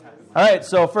All right,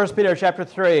 so 1 Peter chapter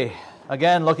 3,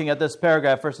 again, looking at this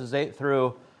paragraph, verses 8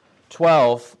 through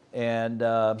 12. And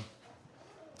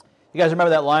you guys remember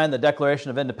that line, the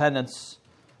Declaration of Independence,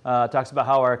 talks about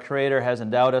how our Creator has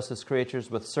endowed us as creatures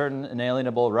with certain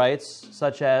inalienable rights,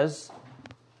 such as,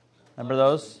 remember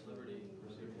those?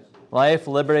 Life,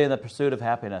 liberty, and the pursuit of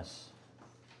happiness.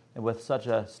 And with such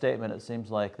a statement, it seems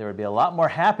like there would be a lot more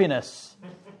happiness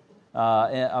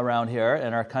around here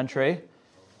in our country.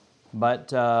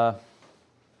 But,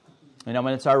 when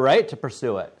it's our right to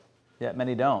pursue it, yet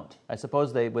many don't. I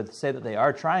suppose they would say that they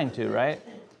are trying to, right?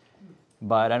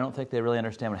 But I don't think they really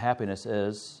understand what happiness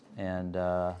is, and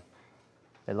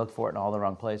they look for it in all the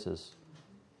wrong places.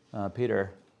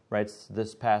 Peter writes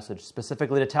this passage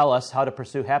specifically to tell us how to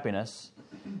pursue happiness,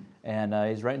 and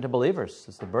he's writing to believers.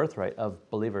 It's the birthright of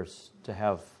believers to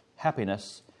have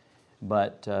happiness,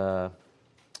 but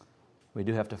we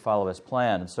do have to follow his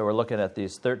plan. And so we're looking at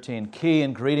these 13 key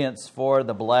ingredients for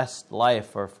the blessed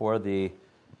life, or for the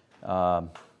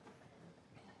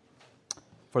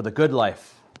good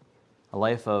life, a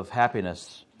life of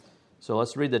happiness. So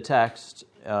let's read the text.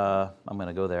 I'm going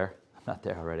to go there. I'm not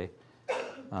there already.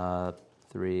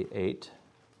 3:8.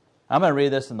 I'm going to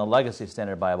read this in the Legacy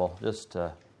Standard Bible just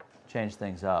to change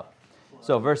things up.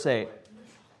 So verse 8.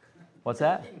 What's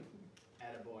that?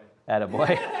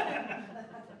 Attaboy.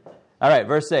 All right,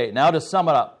 verse 8. Now to sum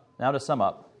up,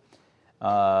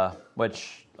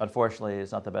 which unfortunately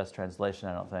is not the best translation,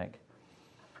 I don't think,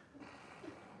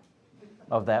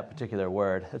 of that particular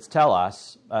word. It's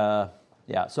telos.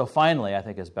 So finally, I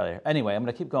think is better. Anyway, I'm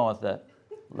going to keep going with the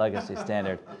Legacy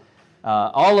Standard.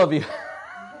 All of you,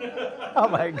 oh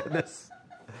my goodness,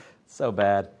 so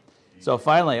bad. So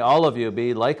finally, all of you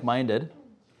be like-minded,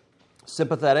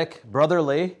 sympathetic,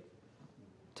 brotherly,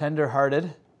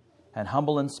 tender-hearted, and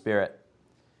humble in spirit,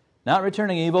 not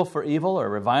returning evil for evil or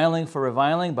reviling for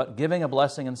reviling, but giving a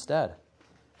blessing instead.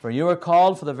 For you are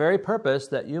called for the very purpose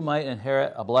that you might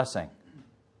inherit a blessing.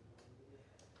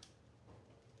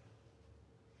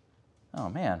 Oh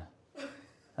man,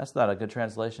 that's not a good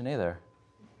translation either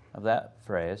of that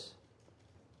phrase.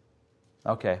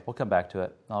 Okay, we'll come back to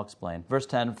it. I'll explain. Verse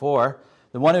 10, for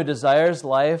the one who desires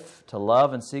life, to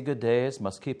love and see good days,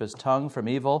 must keep his tongue from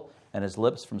evil and his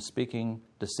lips from speaking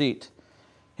deceit.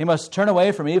 He must turn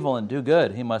away from evil and do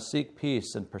good. He must seek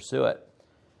peace and pursue it.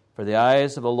 For the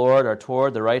eyes of the Lord are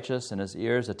toward the righteous, and his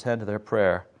ears attend to their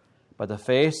prayer. But the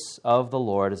face of the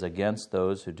Lord is against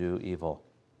those who do evil.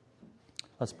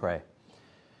 Let's pray.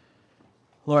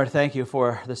 Lord, thank you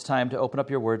for this time to open up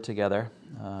your word together.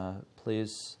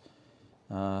 Please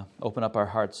open up our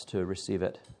hearts to receive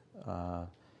it.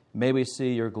 May we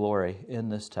see your glory in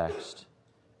this text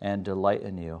and delight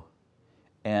in you,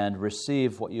 and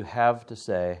receive what you have to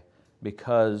say,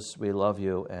 because we love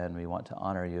you and we want to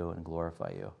honor you and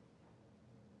glorify you.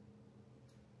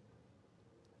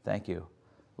 Thank you,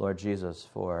 Lord Jesus,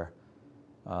 for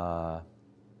dying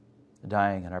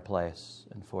in our place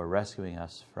and for rescuing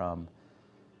us from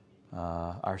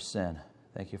our sin.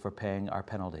 Thank you for paying our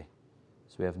penalty,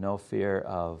 so we have no fear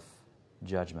of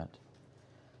judgment.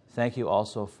 Thank you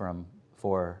also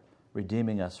for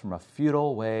redeeming us from a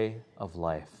futile way of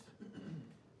life.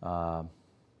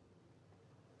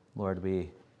 Lord,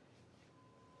 we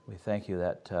thank you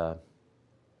that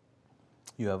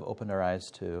you have opened our eyes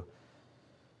to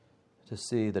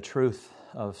see the truth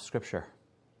of Scripture,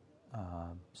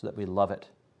 so that we love it.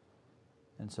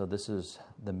 And so this is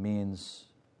the means,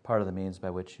 part of the means by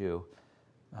which you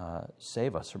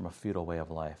save us from a futile way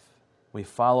of life. We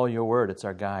follow your word. It's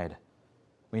our guide.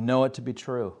 We know it to be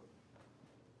true.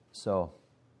 So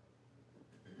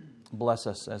bless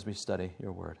us as we study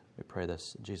your word. We pray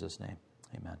this in Jesus' name.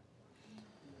 Amen.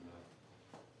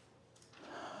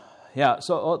 Yeah,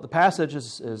 so the passage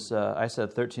is I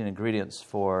said 13 ingredients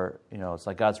for, it's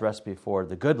like God's recipe for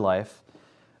the good life,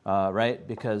 right?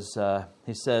 Because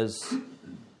he says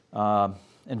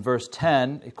in verse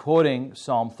 10, quoting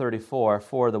Psalm 34,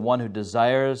 for the one who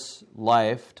desires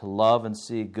life, to love and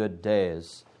see good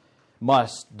days,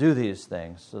 must do these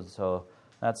things. So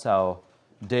that's how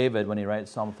David, when he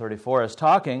writes Psalm 34, is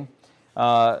talking.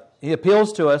 He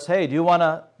appeals to us. Hey, do you want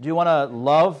to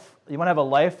love? You want to have a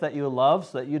life that you love,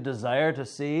 so that you desire to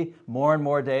see more and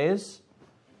more days?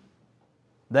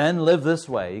 Then live this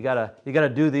way. You gotta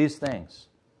do these things.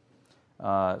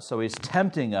 So he's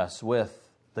tempting us with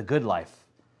the good life.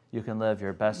 You can live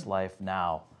your best life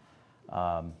now.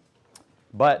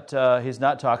 But he's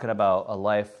not talking about a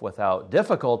life without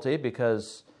difficulty,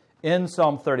 because in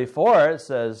Psalm 34 it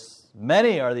says,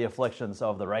 many are the afflictions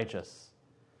of the righteous,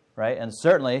 right? And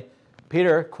certainly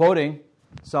Peter, quoting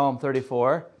Psalm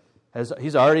 34,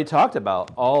 he's already talked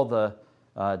about all the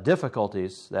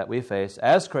difficulties that we face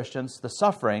as Christians, the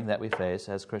suffering that we face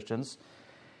as Christians.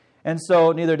 And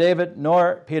so neither David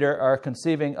nor Peter are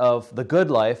conceiving of the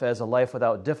good life as a life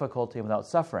without difficulty and without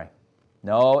suffering.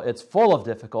 No, it's full of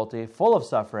difficulty, full of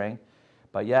suffering,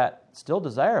 but yet still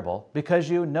desirable because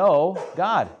you know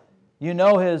God. You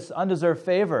know His undeserved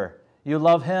favor. You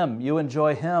love Him. You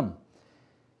enjoy Him.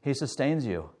 He sustains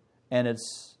you. And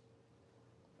it's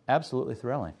absolutely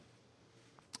thrilling.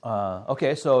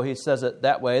 Okay, so he says it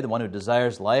that way, the one who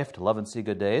desires life, to love and see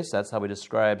good days. That's how he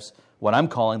describes what I'm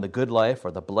calling the good life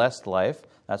or the blessed life.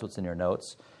 That's what's in your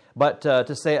notes. But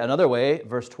to say it another way,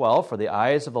 verse 12, for the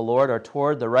eyes of the Lord are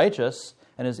toward the righteous,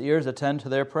 and His ears attend to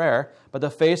their prayer, but the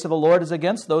face of the Lord is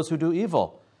against those who do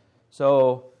evil.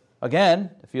 So, again,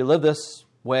 if you live this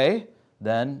way,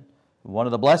 then one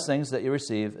of the blessings that you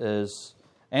receive is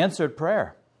answered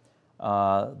prayer.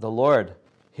 The Lord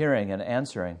hearing and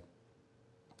answering.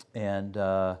 And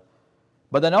but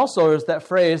then also there's that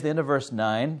phrase, the end of verse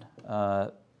 9,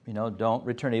 don't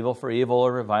return evil for evil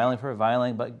or reviling for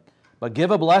reviling, but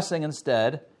give a blessing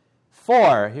instead.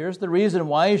 For, here's the reason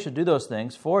why you should do those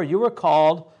things. For you were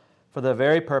called for the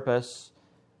very purpose,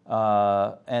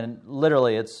 and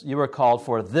literally you were called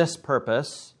for this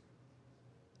purpose,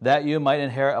 that you might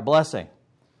inherit a blessing.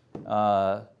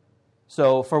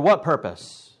 So for what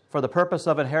purpose? For the purpose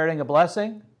of inheriting a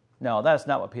blessing? No, that's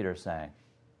not what Peter's saying.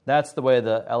 That's the way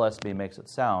the LSB makes it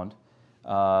sound,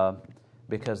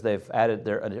 because they've added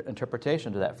their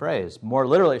interpretation to that phrase. More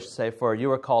literally, it should say, for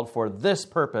you are called for this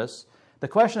purpose. The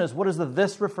question is, what does the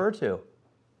this refer to?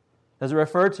 Does it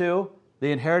refer to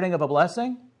the inheriting of a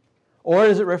blessing? Or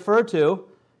does it refer to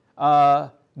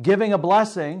giving a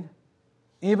blessing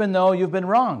even though you've been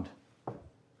wronged?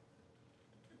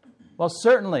 Well,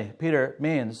 certainly, Peter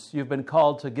means you've been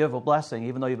called to give a blessing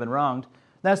even though you've been wronged.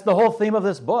 That's the whole theme of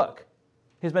this book.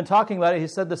 He's been talking about it. He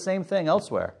said the same thing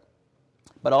elsewhere.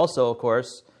 But also, of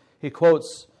course, he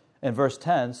quotes in verse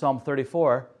 10, Psalm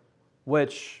 34,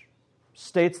 which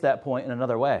states that point in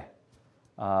another way.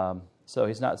 So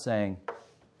he's not saying,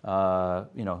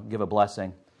 give a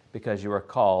blessing because you were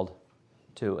called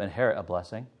to inherit a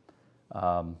blessing.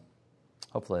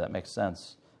 Hopefully that makes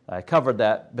sense. I covered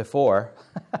that before.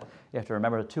 You have to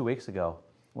remember 2 weeks ago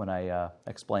when I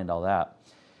explained all that.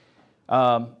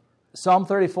 Psalm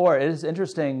 34, it is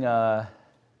interesting.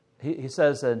 He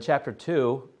says in chapter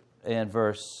 2 and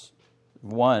verse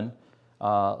 1,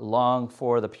 long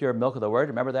for the pure milk of the word.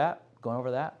 Remember that? Going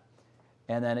over that?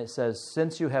 And then it says,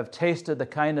 since you have tasted the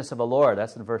kindness of the Lord.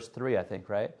 That's in verse 3, I think,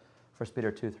 right? 1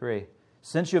 Peter 2:3.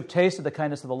 Since you have tasted the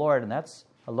kindness of the Lord. And that's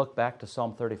a look back to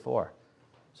Psalm 34.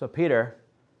 So Peter,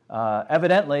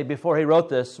 evidently, before he wrote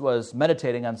this, was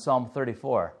meditating on Psalm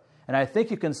 34. And I think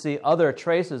you can see other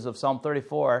traces of Psalm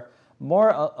 34,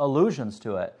 more allusions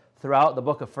to it throughout the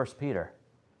book of 1 Peter.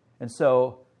 And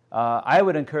so I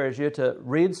would encourage you to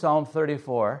read Psalm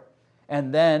 34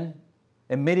 and then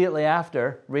immediately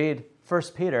after read 1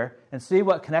 Peter and see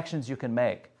what connections you can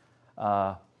make.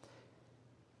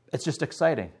 It's just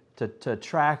exciting to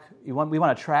track. We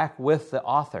want to track with the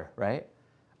author, right?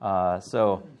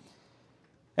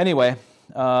 Anyway,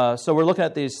 so we're looking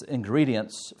at these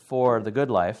ingredients for the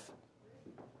good life.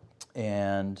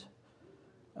 And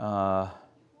what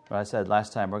I said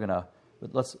last time,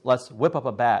 let's whip up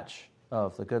a batch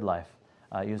of the good life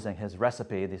using his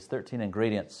recipe, these 13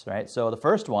 ingredients, right? So the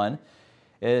first one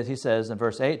is, he says in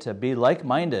verse 8, to be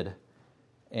like-minded.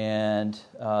 And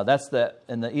that's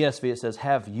in the ESV it says,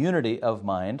 have unity of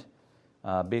mind.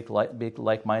 Be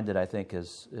like-minded, I think,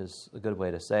 is a good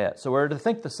way to say it. So we're to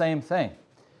think the same thing.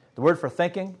 The word for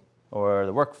thinking, or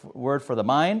the word for the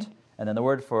mind, and then the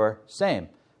word for same.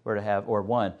 We're to have, or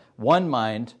one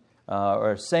mind,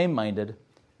 or same-minded.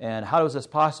 And how is this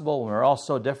possible when we're all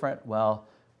so different? Well,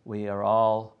 we are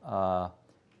all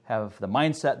have the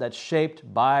mindset that's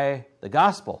shaped by the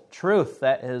gospel, truth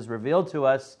that is revealed to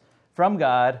us from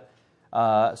God.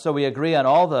 So we agree on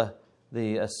all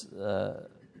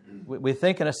we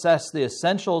think and assess the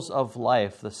essentials of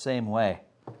life the same way.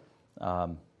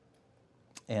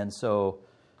 And so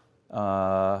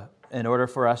in order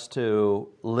for us to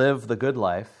live the good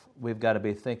life, we've got to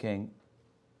be thinking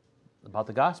about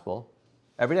the gospel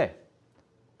every day.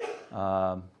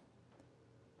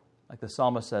 Like the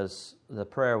psalmist says, the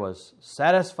prayer was,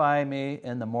 satisfy me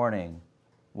in the morning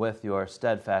with your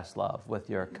steadfast love, with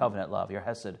your covenant love, your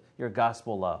hesed, your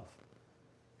gospel love.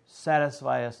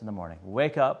 Satisfy us in the morning.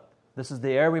 Wake up. This is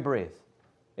the air we breathe.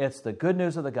 It's the good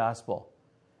news of the gospel.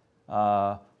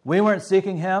 We weren't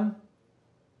seeking Him.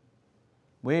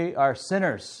 We are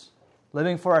sinners,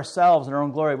 living for ourselves in our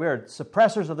own glory. We are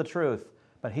suppressors of the truth,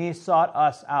 but He sought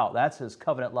us out. That's His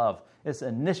covenant love. It's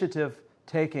initiative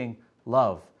breathtaking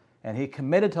love. And he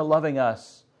committed to loving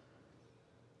us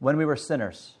when we were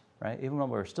sinners, right? Even when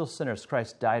we were still sinners,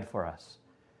 Christ died for us.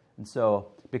 And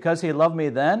so, because he loved me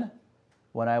then,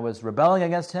 when I was rebelling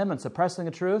against him and suppressing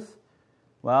the truth,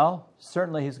 well,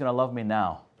 certainly he's going to love me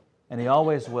now. And he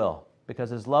always will, because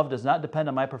his love does not depend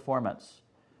on my performance.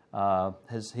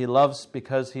 He loves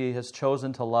because he has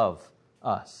chosen to love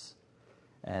us.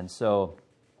 And so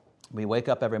we wake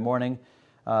up every morning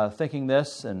thinking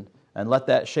this and let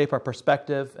that shape our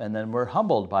perspective, and then we're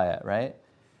humbled by it, right?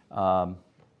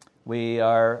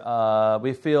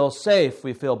 We feel safe,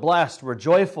 we feel blessed, we're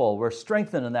joyful, we're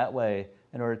strengthened in that way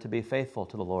in order to be faithful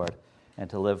to the Lord and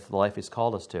to live the life he's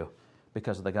called us to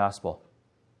because of the gospel.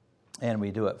 And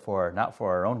we do it not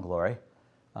for our own glory,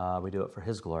 we do it for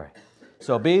his glory.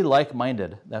 So be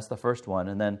like-minded, that's the first one.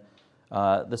 And then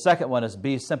the second one is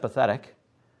be sympathetic.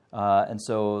 And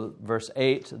so verse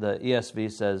 8, the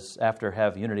ESV says, after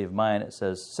have unity of mind, it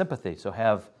says sympathy. So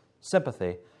have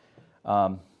sympathy,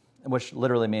 which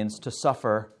literally means to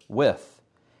suffer with.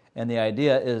 And the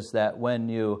idea is that when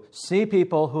you see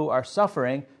people who are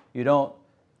suffering, you don't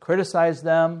criticize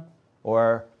them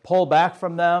or pull back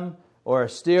from them or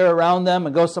steer around them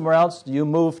and go somewhere else. You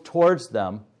move towards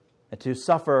them and to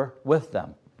suffer with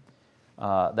them.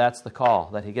 That's the call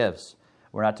that he gives.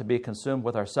 We're not to be consumed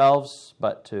with ourselves,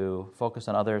 but to focus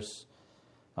on others,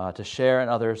 to share in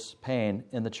others' pain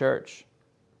in the church.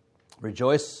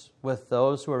 Rejoice with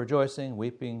those who are rejoicing,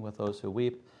 weeping with those who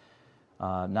weep,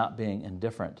 not being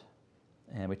indifferent.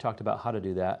 And we talked about how to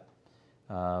do that,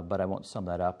 but I won't sum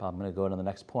that up. I'm going to go to the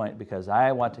next point because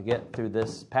I want to get through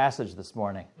this passage this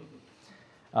morning.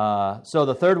 So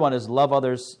the third one is love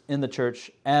others in the church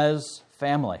as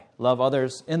family. Love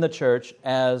others in the church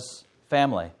as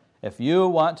family. If you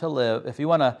want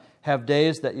to have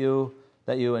days that you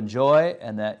enjoy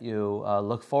and that you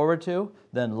look forward to,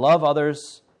 then love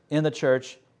others in the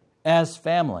church as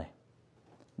family.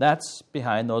 That's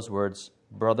behind those words,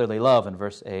 brotherly love in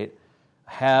verse 8.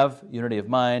 Have unity of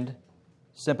mind,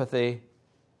 sympathy,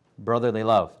 brotherly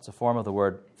love. It's a form of the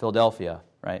word Philadelphia,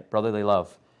 right? Brotherly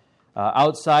love.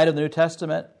 Outside of the New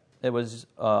Testament, it was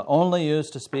only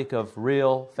used to speak of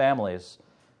real families,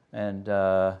 and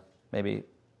maybe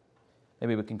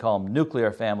we can call them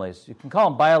nuclear families. You can call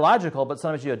them biological, but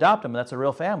sometimes you adopt them, and that's a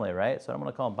real family, right? So I don't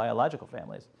want to call them biological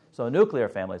families. So nuclear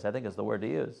families, I think, is the word to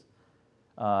use.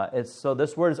 So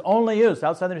this word is only used,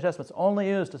 outside the New Testament, it's only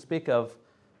used to speak of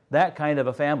that kind of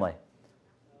a family.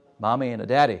 Mommy and a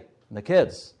daddy and the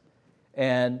kids.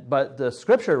 But the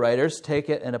scripture writers take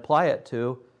it and apply it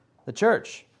to the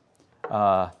church,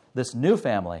 this new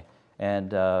family.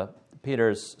 And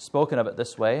Peter's spoken of it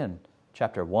this way in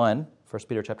chapter 1, 1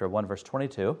 Peter chapter 1, verse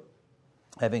 22.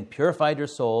 Having purified your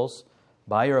souls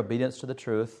by your obedience to the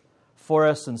truth for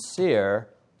a sincere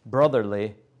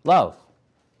brotherly love.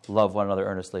 Love one another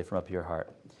earnestly from a pure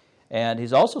heart. And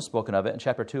he's also spoken of it in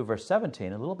chapter 2, verse 17,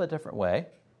 in a little bit different way,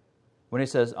 when he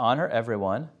says, honor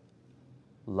everyone,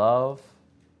 love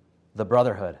the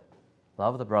brotherhood.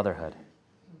 Love the brotherhood.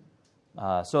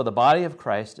 So the body of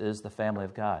Christ is the family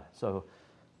of God. So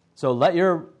let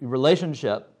your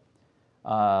relationship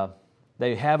that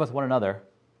you have with one another,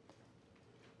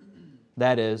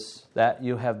 that is, that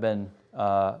you have been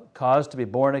caused to be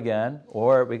born again,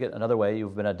 or we get another way,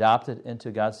 you've been adopted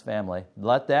into God's family.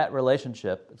 Let that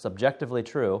relationship, it's objectively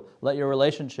true, let your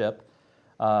relationship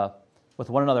with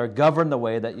one another govern the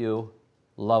way that you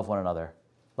love one another.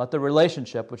 Let the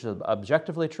relationship, which is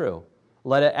objectively true,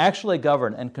 let it actually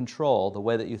govern and control the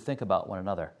way that you think about one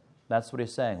another. That's what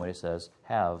he's saying when he says,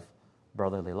 have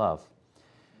brotherly love.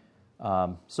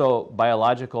 So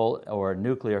biological or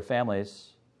nuclear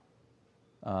families,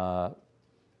 not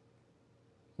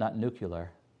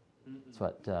nuclear. That's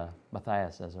what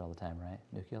Matthias says all the time, right?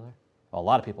 Nuclear? Well, a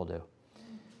lot of people do.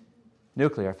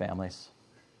 Nuclear families.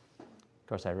 Of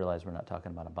course, I realize we're not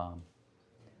talking about a bomb.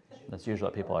 That's usually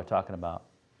what people are talking about.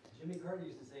 Jimmy Carter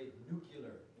used to say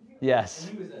nuclear. Yes.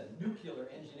 And he was a nuclear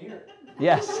engineer.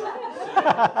 Yes.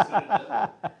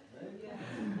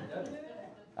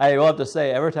 I will have to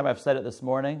say, every time I've said it this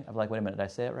morning, I'm like, wait a minute, did I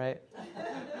say it right?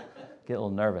 Get a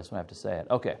little nervous when I have to say it.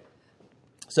 Okay.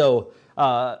 So,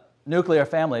 nuclear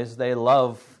families, they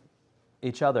love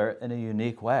each other in a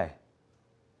unique way.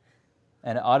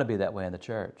 And it ought to be that way in the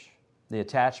church. The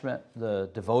attachment,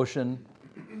 the devotion,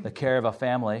 the care of a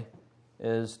family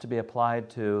is to be applied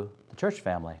to the church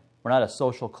family. We're not a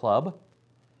social club.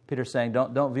 Peter's saying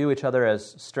don't view each other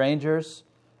as strangers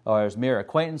or as mere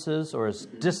acquaintances or as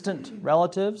distant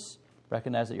relatives.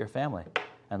 Recognize that you're family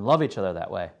and love each other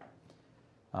that way.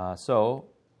 So,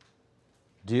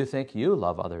 do you think you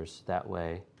love others that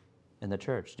way in the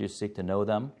church? Do you seek to know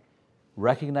them,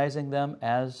 recognizing them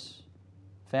as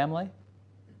family,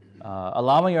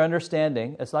 allowing your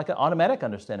understanding. It's like an automatic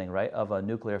understanding, right, of a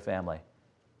nuclear family.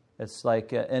 It's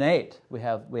like innate. We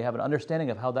have an understanding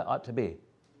of how that ought to be.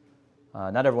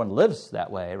 Not everyone lives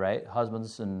that way, right?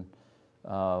 Husbands and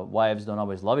wives don't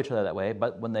always love each other that way,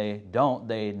 but when they don't,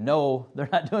 they know they're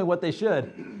not doing what they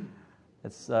should.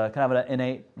 It's kind of an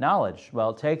innate knowledge.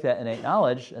 Well, take that innate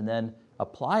knowledge and then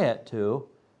apply it to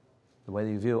the way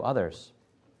that you view others.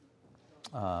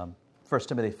 1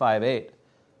 Timothy 5:8,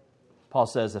 Paul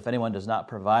says, if anyone does not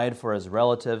provide for his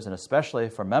relatives and especially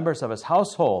for members of his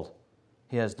household,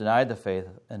 he has denied the faith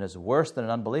and is worse than an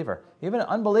unbeliever. Even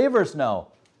unbelievers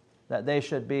know that they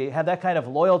should have that kind of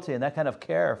loyalty and that kind of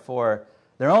care for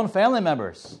their own family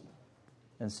members.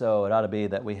 And so it ought to be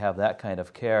that we have that kind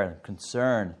of care and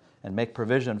concern and make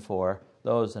provision for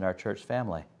those in our church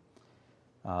family.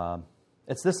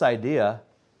 It's this idea,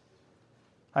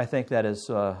 I think, that is,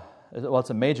 it's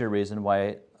a major reason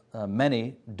why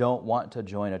many don't want to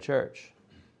join a church.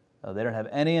 They don't have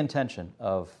any intention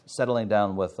of settling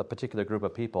down with a particular group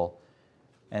of people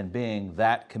and being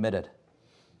that committed.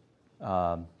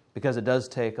 Because it does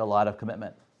take a lot of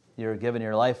commitment. You're giving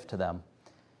your life to them.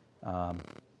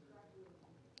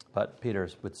 But Peter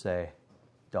would say,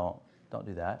 don't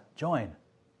do that. Join.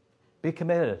 Be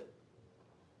committed.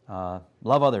 Love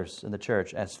others in the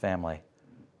church as family.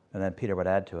 And then Peter would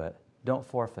add to it, don't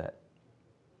forfeit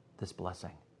this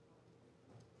blessing.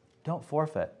 Don't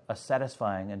forfeit a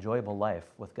satisfying, enjoyable life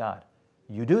with God.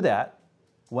 You do that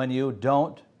when you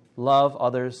don't love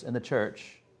others in the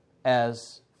church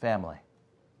as family.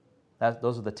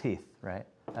 Those are the teeth, right?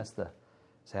 It's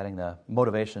adding the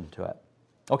motivation to it.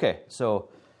 Okay, so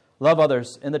love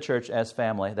others in the church as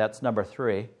family. That's number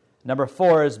 3. Number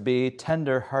 4 is be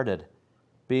tender-hearted.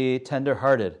 Be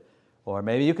tender-hearted. Or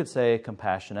maybe you could say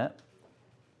compassionate.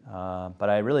 But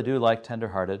I really do like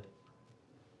tender-hearted.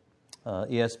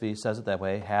 ESV says it that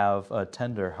way, have a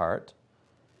tender heart.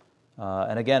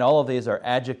 And again, all of these are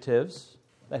adjectives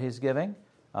that he's giving.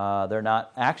 They're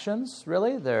not actions,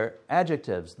 really. They're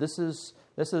adjectives. This is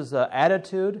an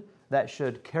attitude that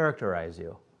should characterize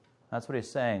you. That's what he's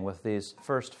saying with these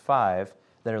first 5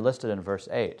 that are listed in verse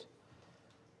 8.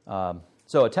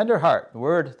 So a tender heart,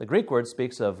 the Greek word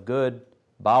speaks of good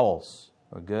bowels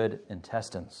or good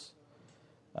intestines.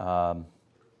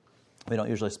 We don't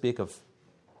usually speak of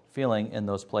feeling in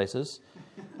those places.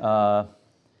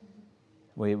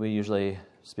 We usually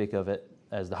speak of it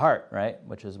as the heart, right?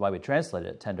 Which is why we translate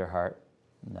it tender heart,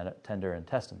 not tender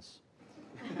intestines.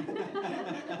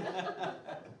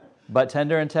 But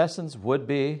tender intestines would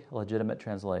be a legitimate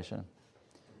translation.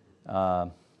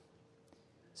 So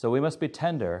we must be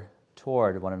tender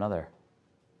toward one another.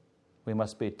 We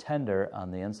must be tender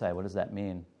on the inside. What does that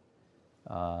mean?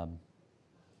 Well,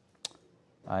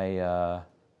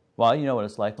 you know what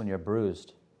it's like when you're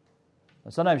bruised.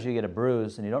 Sometimes you get a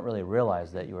bruise and you don't really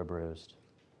realize that you were bruised.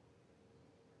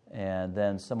 And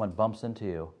then someone bumps into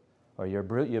you, or you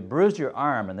bruised your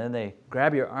arm, and then they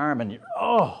grab your arm, and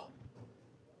oh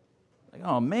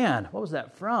man, what was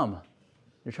that from?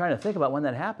 You're trying to think about when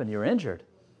that happened. You were injured,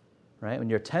 right? When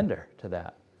you're tender to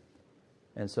that.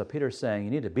 And so Peter's saying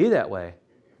you need to be that way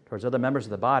towards other members of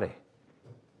the body.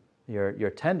 You're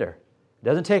tender. It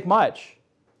doesn't take much.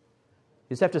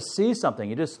 You just have to see something.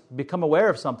 You just become aware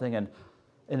of something, and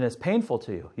it's painful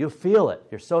to you. You feel it.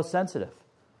 You're so sensitive.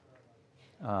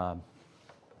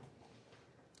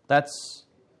 That's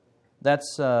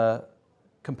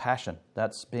compassion.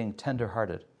 That's being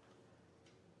tender-hearted.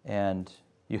 And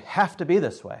you have to be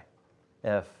this way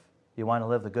if you want to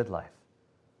live the good life.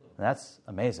 And that's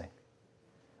amazing.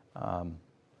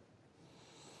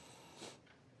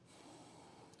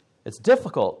 It's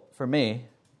difficult for me,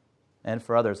 and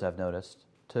for others I've noticed,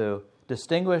 to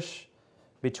distinguish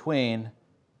between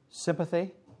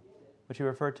sympathy, which you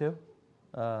referred to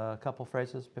a couple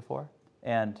phrases before,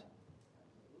 and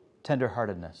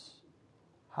tenderheartedness.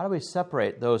 How do we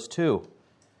separate those two?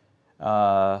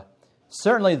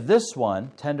 Certainly this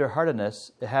one,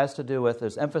 tenderheartedness, it has to do with,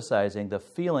 is emphasizing the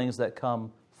feelings that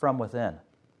come from within.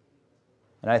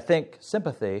 And I think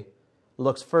sympathy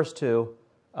looks first to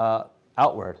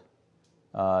outward.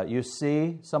 You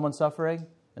see someone suffering,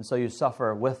 and so you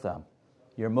suffer with them.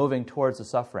 You're moving towards the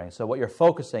suffering. So what you're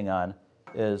focusing on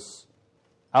is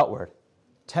outward.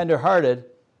 Tender-hearted,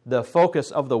 the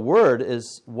focus of the word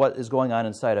is what is going on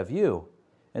inside of you.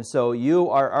 And so you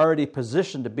are already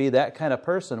positioned to be that kind of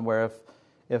person where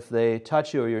if they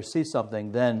touch you or you see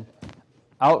something, then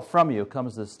out from you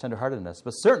comes this tenderheartedness.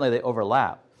 But certainly they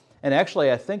overlap. And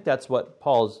actually, I think that's what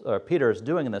Peter is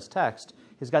doing in this text.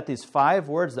 He's got these 5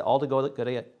 words that all go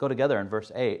together in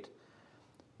verse 8.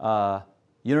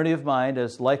 Unity of mind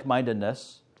is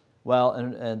like-mindedness. Well,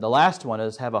 and the last one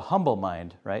is have a humble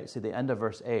mind, right? See the end of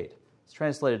verse 8. It's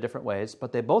translated different ways,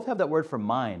 but they both have that word for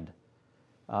mind.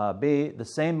 Be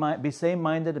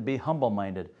same-minded and be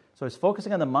humble-minded. So he's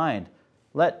focusing on the mind.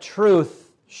 Let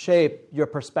truth shape your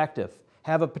perspective.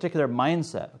 Have a particular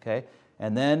mindset, okay?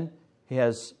 And then he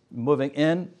has, moving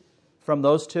in from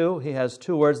those two, he has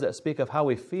two words that speak of how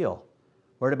we feel.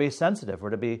 We're to be sensitive. We're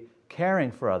to be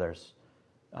caring for others.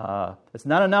 It's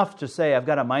not enough to say, I've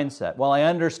got a mindset. Well, I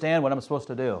understand what I'm supposed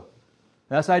to do.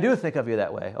 Yes, I do think of you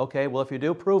that way. Okay, well, if you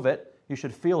do, prove it. You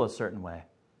should feel a certain way,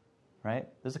 right?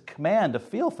 There's a command to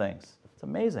feel things. It's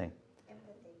amazing.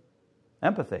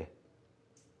 Empathy.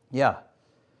 Yeah.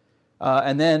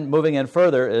 And then moving in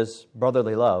further is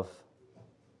brotherly love.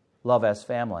 Love as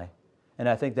family. And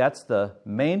I think that's the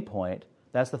main point.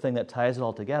 That's the thing that ties it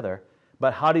all together.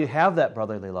 But how do you have that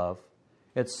brotherly love?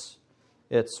 It's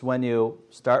when you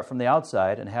start from the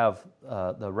outside and have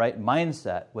the right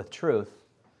mindset with truth,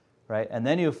 right? And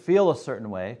then you feel a certain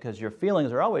way, because your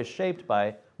feelings are always shaped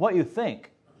by what you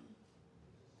think.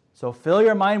 So fill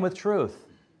your mind with truth,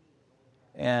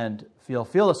 and you'll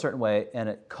feel a certain way, and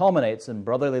it culminates in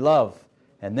brotherly love.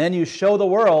 And then you show the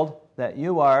world that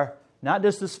you are not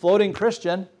just this floating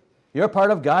Christian, you're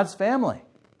part of God's family,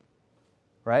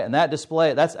 right? And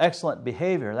that's excellent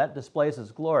behavior. That displays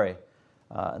His glory.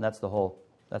 And that's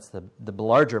the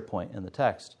larger point in the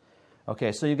text.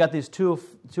 Okay, so you've got these two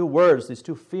words, these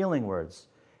two feeling words.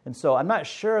 And so I'm not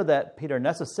sure that Peter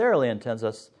necessarily intends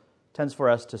for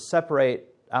us to separate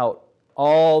out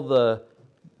all the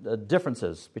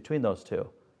differences between those two.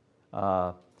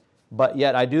 But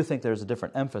yet I do think there's a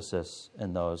different emphasis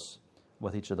in those,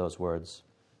 with each of those words.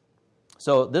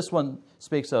 So this one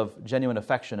speaks of genuine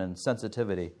affection and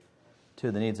sensitivity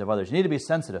to the needs of others. You need to be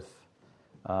sensitive.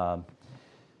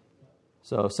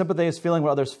 So sympathy is feeling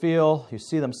what others feel. You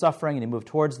see them suffering and you move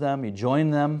towards them. You join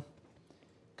them.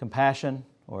 Compassion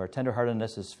or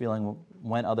tenderheartedness is feeling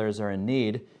when others are in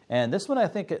need. And this one I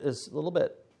think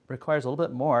requires a little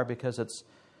bit more, because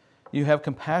you have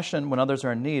compassion when others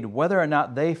are in need, whether or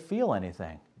not they feel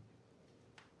anything.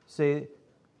 See,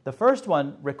 the first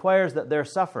one requires that they're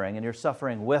suffering and you're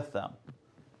suffering with them.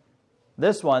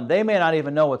 This one, they may not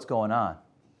even know what's going on.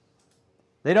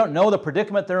 They don't know the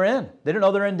predicament they're in. They don't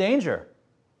know they're in danger,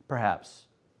 perhaps.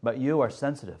 But you are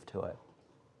sensitive to it.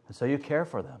 And so you care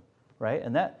for them, right?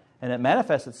 And it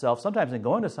manifests itself sometimes in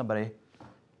going to somebody,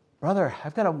 brother,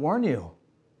 I've got to warn you.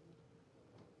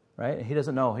 Right? He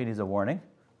doesn't know he needs a warning.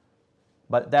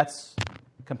 But that's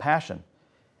compassion.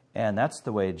 And that's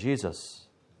the way Jesus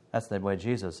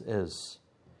is.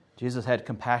 Jesus had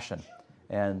compassion.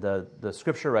 And the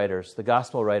scripture writers, the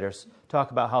gospel writers,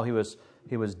 talk about how he was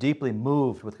deeply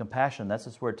moved with compassion. That's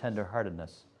this word,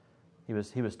 tenderheartedness. He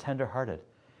was tenderhearted.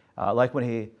 Like when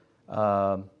he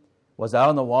was out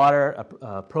on the water,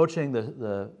 approaching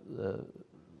the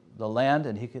land,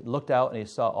 and he looked out and he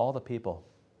saw all the people.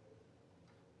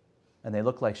 And they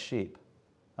looked like sheep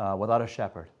without a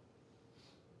shepherd.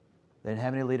 They didn't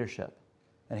have any leadership.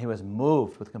 And he was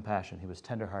moved with compassion. He was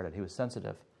tenderhearted. He was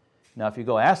sensitive. Now, if you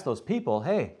go ask those people,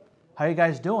 hey, how are you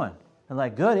guys doing? And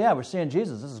like, good, yeah, we're seeing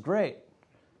Jesus. This is great.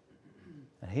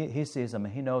 And he sees them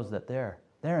and he knows that they're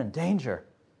in danger.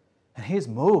 And he's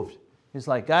moved. He's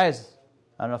like, guys,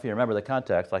 I don't know if you remember the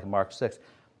context, like in Mark 6.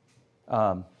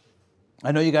 I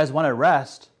know you guys want to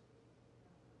rest,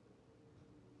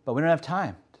 but we don't have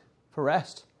time for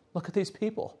rest. Look at these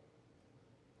people.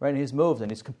 Right? And he's moved and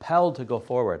he's compelled to go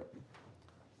forward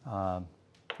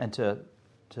and to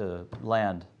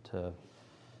land, to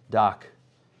dock,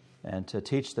 and to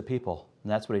teach the people.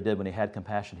 And that's what he did when he had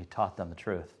compassion. He taught them the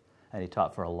truth. And he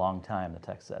taught for a long time, the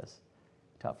text says.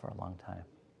 He taught for a long time.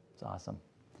 It's awesome.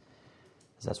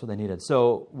 Because that's what they needed.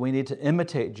 So we need to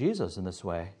imitate Jesus in this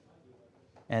way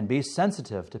and be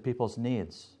sensitive to people's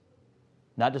needs.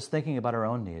 Not just thinking about our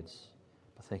own needs,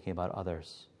 but thinking about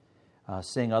others.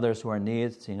 Seeing others who are in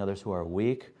need, seeing others who are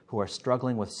weak, who are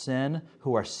struggling with sin,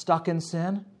 who are stuck in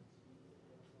sin.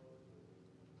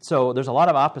 So there's a lot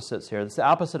of opposites here. It's the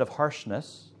opposite of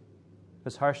harshness,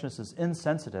 because harshness is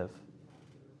insensitive.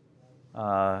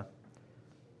 It's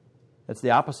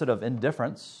the opposite of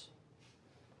indifference.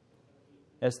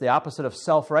 It's the opposite of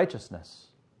self-righteousness,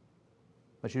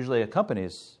 which usually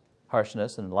accompanies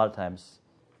harshness and a lot of times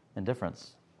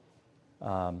indifference.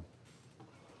 So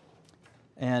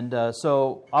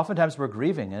oftentimes we're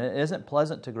grieving, and it isn't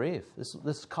pleasant to grieve.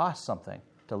 This costs something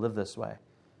to live this way.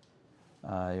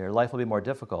 Your life will be more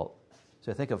difficult.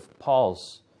 So think of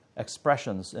Paul's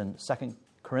expressions in 2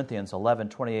 Corinthians 11,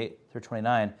 28 through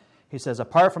 29. He says,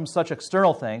 apart from such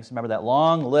external things, remember that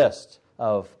long list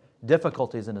of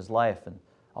difficulties in his life and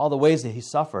all the ways that he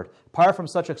suffered. Apart from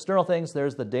such external things,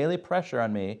 there's the daily pressure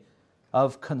on me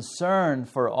of concern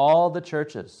for all the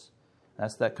churches.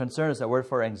 That's that concern is that word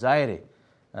for anxiety.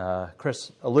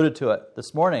 Chris alluded to it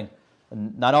this morning.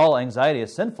 Not all anxiety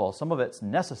is sinful. Some of it's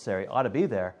necessary, ought to be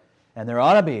there. And there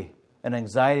ought to be an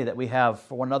anxiety that we have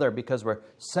for one another because we're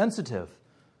sensitive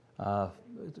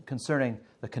concerning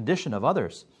the condition of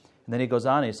others. And then he goes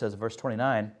on, he says, verse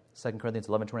 29, 2 Corinthians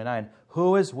 11:29,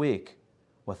 who is weak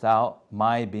without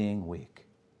my being weak?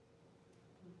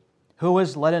 Who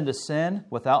is led into sin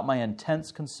without my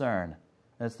intense concern?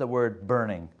 That's the word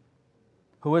burning.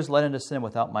 Who is led into sin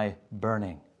without my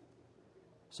burning?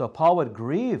 So Paul would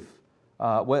grieve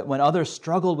when others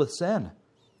struggled with sin.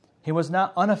 He was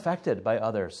not unaffected by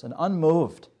others and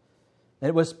unmoved.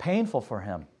 It was painful for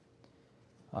him.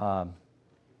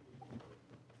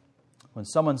 When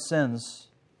someone sins,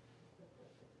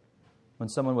 when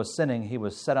someone was sinning, he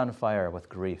was set on fire with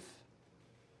grief.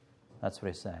 That's what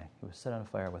he's saying. He was set on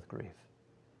fire with grief.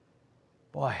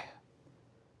 Boy,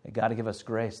 may God give us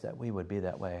grace that we would be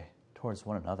that way towards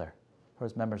one another,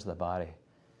 towards members of the body.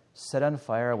 Set on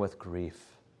fire with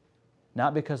grief.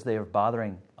 Not because they are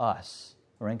bothering us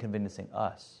or inconveniencing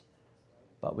us,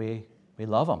 but we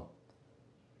love them.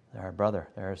 They're our brother,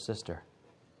 they're our sister.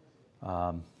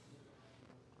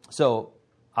 So,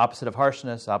 opposite of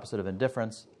harshness, opposite of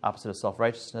indifference, opposite of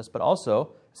self-righteousness, but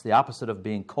also it's the opposite of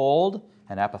being cold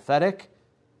and apathetic,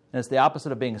 and it's the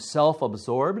opposite of being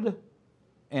self-absorbed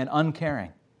and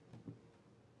uncaring.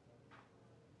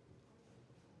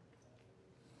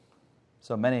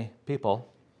 So many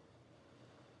people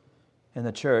in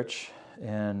the church,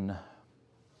 maybe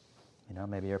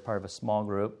you're part of a small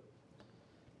group,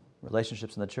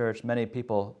 relationships in the church, many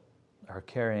people are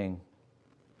carrying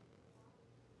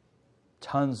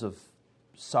tons of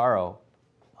sorrow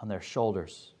on their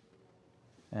shoulders.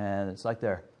 And it's like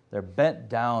they're bent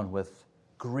down with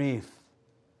grief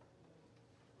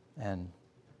and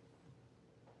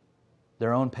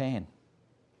their own pain.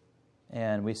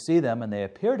 And we see them and they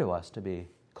appear to us to be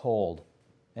cold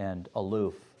and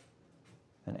aloof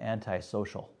and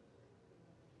antisocial.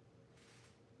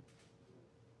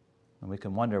 And we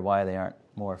can wonder why they aren't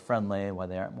more friendly, why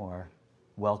they aren't more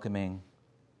welcoming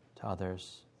to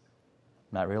others,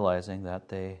 not realizing that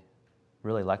they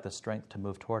really lack the strength to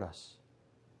move toward us.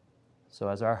 So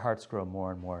as our hearts grow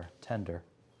more and more tender,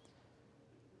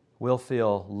 we'll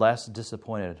feel less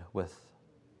disappointed with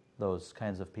those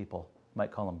kinds of people. You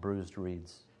might call them bruised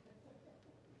reeds.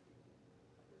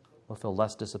 We'll feel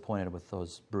less disappointed with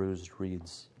those bruised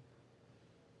reeds,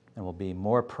 and we'll be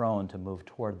more prone to move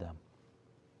toward them,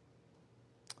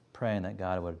 praying that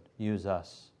God would use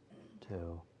us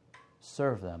to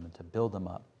serve them and to build them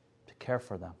up, to care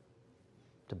for them,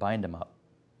 to bind them up.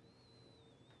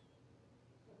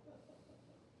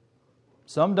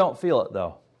 Some don't feel it,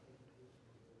 though.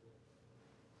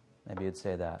 Maybe you'd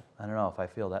say that. I don't know if I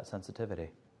feel that sensitivity.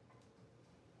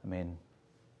 I mean,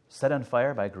 set on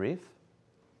fire by grief?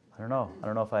 I don't know. I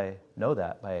don't know if I know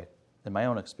that in my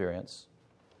own experience.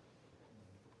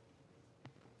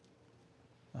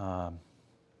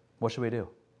 What should we do?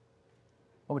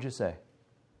 What would you say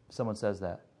if someone says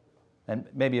that? And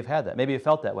maybe you've had that. Maybe you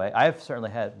felt that way. I've certainly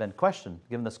been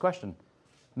given this question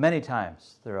many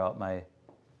times throughout my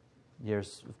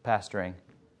years of pastoring.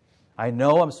 I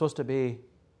know I'm supposed to be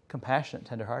compassionate,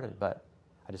 tenderhearted, but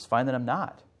I just find that I'm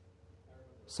not.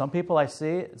 Some people I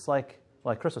see, it's like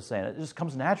Chris was saying, it just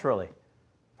comes naturally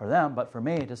for them, but for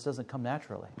me, it just doesn't come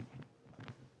naturally.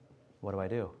 What do I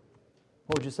do?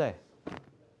 What would you say?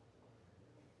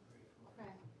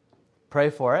 Pray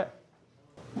for it.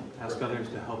 Ask others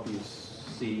to help you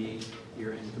see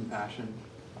your incompassion,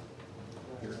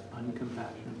 your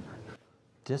uncompassion.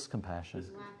 Discompassion.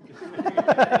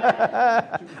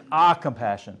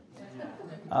 Compassion.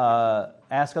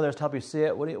 Ask others to help you see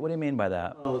it. What do you mean by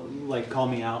that? Well, like call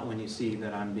me out when you see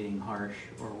that I'm being harsh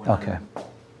or when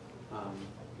I'm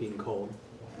being cold.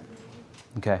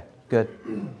 Okay, good.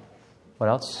 What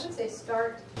else? I would say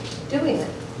start doing it.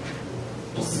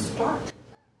 Just start.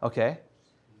 Okay.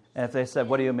 And if they said,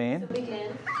 what do you mean? So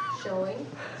begin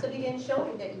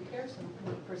showing that you care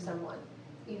for someone,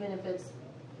 even if it's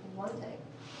one thing.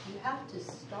 You have to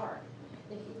start.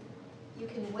 If you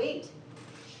can wait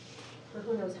for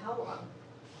who knows how long,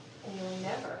 and you'll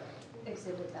never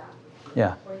exhibit that.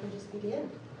 Yeah. Or you can just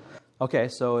begin. Okay,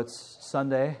 so it's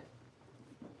Sunday,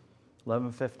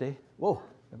 11:50. Whoa,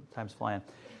 time's flying.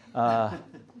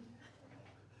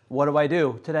 What do I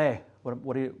do today?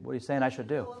 What are you saying I should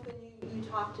do? Go up and you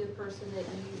talk to a person that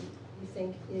you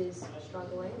think is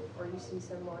struggling, or you see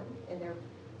someone and they're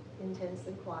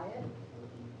intensely quiet,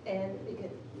 and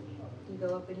You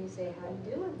go up and you say, how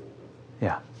you doing?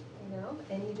 Yeah. You know,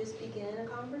 and you just begin a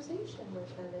conversation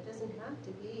with them. It doesn't have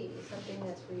to be something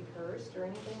that's rehearsed or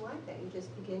anything like that. You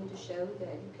just begin to show that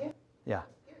you care. Yeah.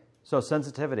 So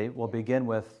sensitivity will begin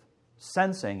with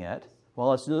sensing it. Well,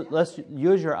 let's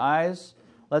use your eyes.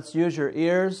 Let's use your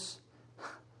ears.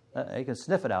 You can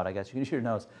sniff it out, I guess. You can use your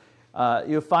nose.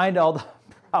 You find all the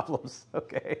problems.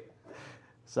 Okay.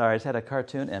 Sorry, I just had a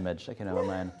cartoon image. I can't have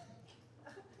mine.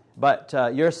 But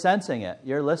you're sensing it.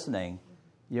 You're listening.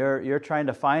 You're trying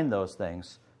to find those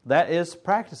things. That is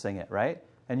practicing it, right?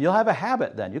 And you'll have a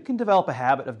habit then. You can develop a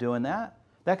habit of doing that.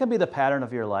 That can be the pattern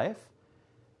of your life,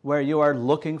 where you are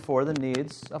looking for the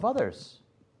needs of others.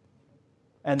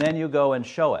 And then you go and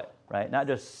show it, right? Not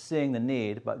just seeing the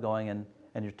need, but going and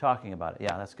you're talking about it.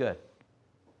 Yeah, that's good.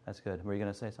 That's good. Were you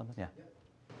going to say something? Yeah.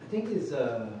 I think is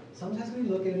sometimes we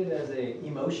look at it as a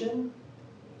emotion,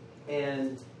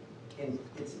 and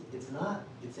it's not.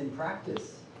 It's in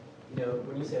practice. You know,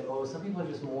 when you say, oh, some people are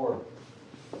just more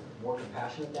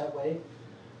compassionate that way,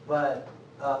 but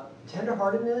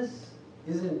tenderheartedness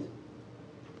isn't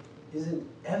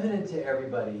evident to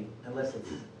everybody unless it's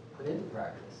put into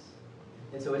practice.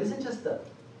 And so it isn't just the,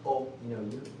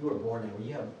 you were born that way,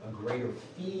 you have a greater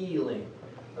feeling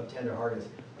of tenderheartedness.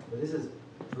 But this is,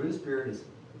 fruit of the Spirit is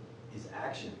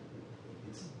action.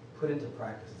 It's put into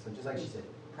practice. So just like she said,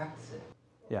 practice it.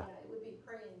 Yeah. It would be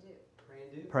pray and do. Pray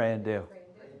and do. Pray and do. Pray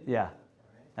and do. Yeah.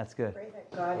 That's good. Pray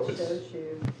that God shows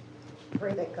you.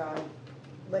 Pray that God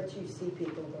lets you see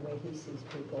people the way He sees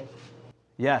people.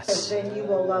 Yes. Because then you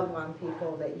will love on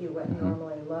people that you wouldn't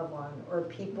normally love on, or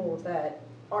people that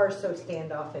are so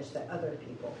standoffish that other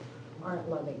people aren't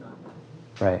loving on them.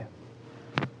 Right.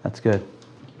 That's good.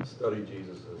 Study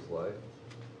Jesus' life.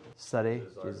 Study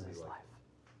Desire to Jesus' be like life.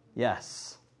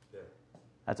 Yes. Yeah.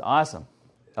 That's awesome.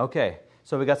 Okay.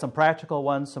 So we got some practical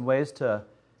ones, some ways to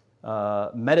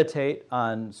meditate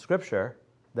on Scripture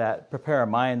that prepare our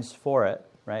minds for it,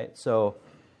 right? So,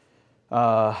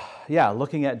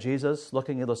 looking at Jesus,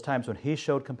 looking at those times when He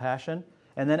showed compassion,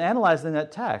 and then analyzing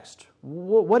that text.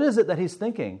 What is it that He's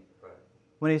thinking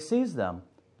when He sees them?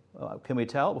 Can we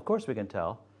tell? Of course we can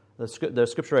tell. The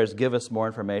Scripture writers give us more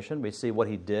information. We see what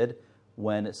He did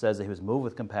when it says that He was moved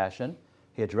with compassion.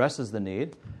 He addresses the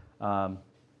need.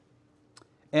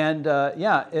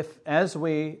 If as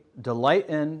we delight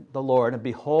in the Lord and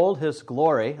behold His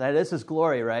glory, that is His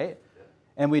glory, right?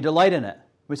 And we delight in it.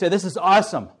 We say, this is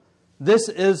awesome. This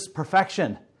is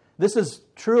perfection. This is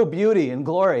true beauty and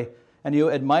glory. And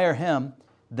you admire Him,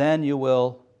 then you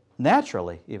will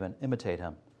naturally even imitate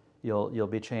Him. You'll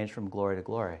be changed from glory to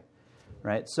glory,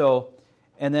 right? So,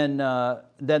 and then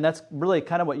that's really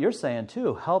kind of what you're saying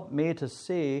too. Help me to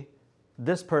see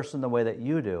this person the way that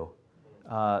you do.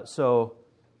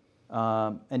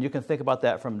 And you can think about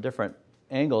that from different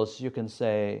angles. You can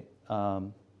say,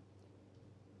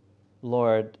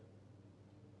 Lord,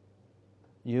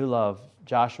 you love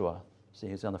Joshua. See,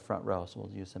 he's on the front row, so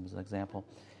we'll use him as an example.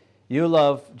 You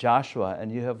love Joshua,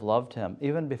 and you have loved him.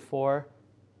 Even before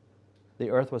the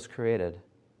earth was created,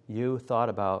 you thought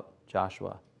about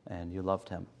Joshua, and you loved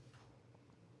him.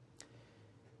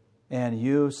 And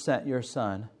you sent your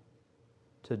son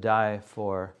to die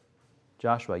for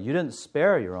Joshua. You didn't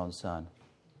spare your own son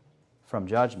from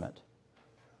judgment,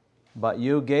 but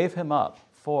you gave him up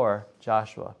for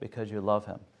Joshua because you love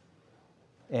him.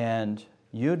 And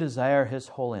you desire his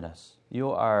holiness. You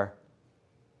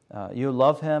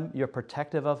love him. You're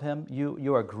protective of him.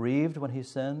 You are grieved when he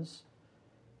sins.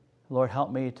 Lord,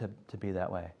 help me to be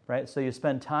that way, right? So you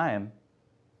spend time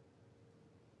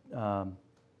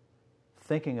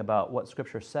thinking about what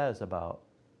Scripture says about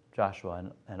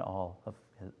Joshua and all of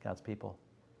God's people.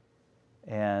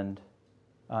 And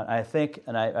I think,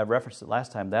 and I referenced it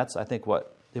last time, that's, I think,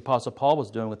 what the Apostle Paul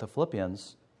was doing with the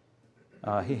Philippians.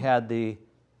 He had the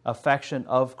affection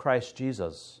of Christ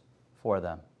Jesus for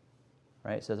them.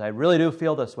 Right? It says, I really do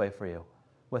feel this way for you,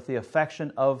 with the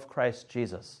affection of Christ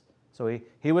Jesus. So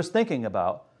he was thinking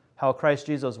about how Christ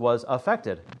Jesus was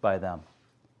affected by them.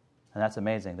 And that's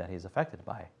amazing that he's affected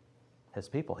by his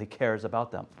people. He cares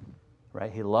about them.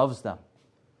 Right? He loves them.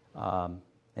 And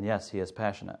yes, he is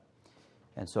passionate.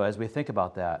 And so as we think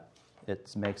about that,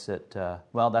 it makes it,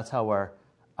 that's how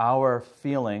our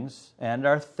feelings and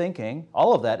our thinking,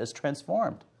 all of that is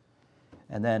transformed.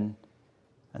 And then,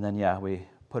 we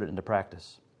put it into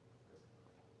practice.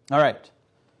 All right.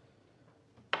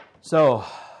 So,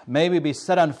 maybe be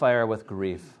set on fire with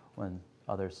grief when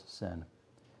others sin,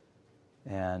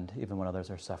 and even when others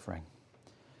are suffering.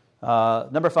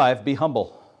 Number 5, be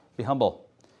humble. Be humble.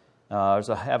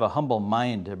 Have a humble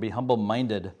mind, or be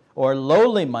humble-minded, or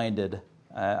lowly-minded.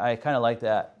 I kind of like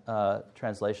that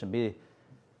translation,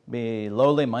 be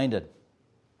lowly minded.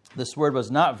 This word was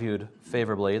not viewed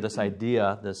favorably. This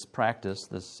idea, this practice,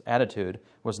 this attitude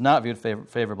was not viewed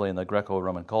favorably in the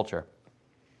Greco-Roman culture.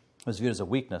 It was viewed as a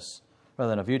weakness rather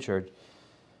than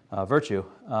a virtue.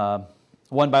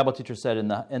 One Bible teacher said, in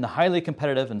the highly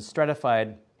competitive and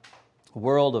stratified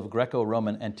world of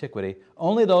Greco-Roman antiquity,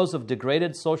 only those of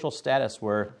degraded social status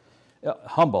were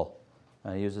humble.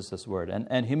 He uses this word.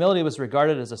 And humility was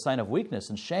regarded as a sign of weakness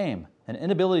and shame and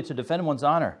inability to defend one's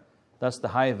honor. Thus, the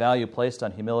high value placed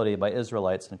on humility by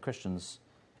Israelites and Christians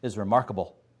is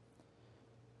remarkable.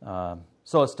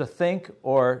 So it's to think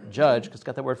or judge, because it's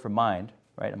got that word for mind,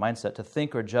 right? A mindset, to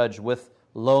think or judge with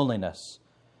lowliness.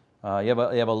 You have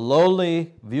a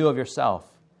lowly view of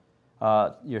yourself.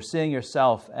 You're seeing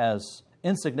yourself as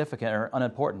insignificant or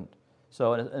unimportant.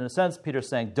 So in a sense, Peter's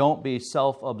saying, don't be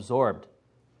self-absorbed.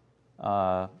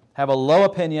 Have a low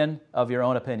opinion of your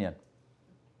own opinion.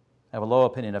 Have a low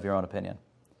opinion of your own opinion.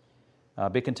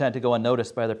 Be content to go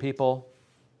unnoticed by other people.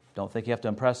 Don't think you have to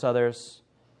impress others.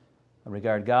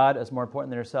 Regard God as more important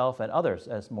than yourself and others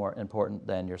as more important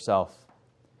than yourself.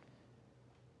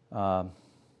 So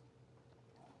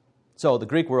the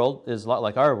Greek world is a lot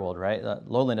like our world, right?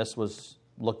 Lowliness was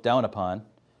looked down upon.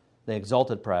 They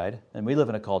exalted pride. And we live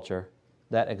in a culture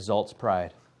that exalts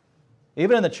pride.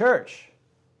 Even in the church.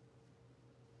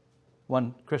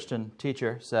 One Christian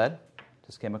teacher said,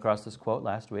 just came across this quote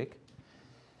last week,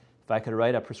 if I could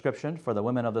write a prescription for the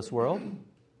women of this world,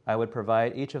 I would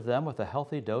provide each of them with a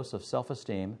healthy dose of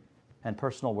self-esteem and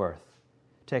personal worth,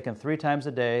 taken 3 times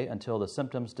a day until the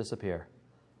symptoms disappear.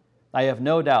 I have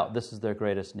no doubt this is their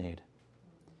greatest need.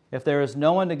 If there is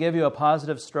no one to give you a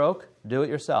positive stroke, do it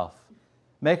yourself.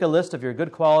 Make a list of your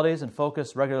good qualities and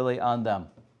focus regularly on them.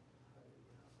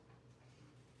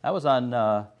 That was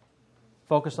on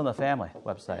Focus on the Family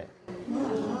website.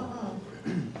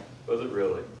 Was it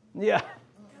really? Yeah.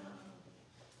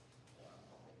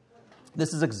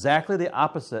 This is exactly the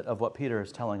opposite of what Peter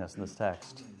is telling us in this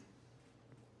text.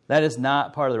 That is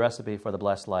not part of the recipe for the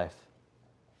blessed life.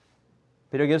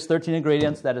 Peter gives 13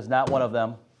 ingredients. That is not one of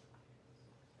them.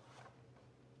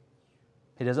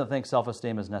 He doesn't think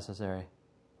self-esteem is necessary.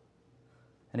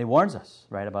 And he warns us,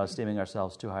 right, about esteeming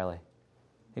ourselves too highly.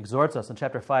 He exhorts us in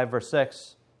chapter 5, verse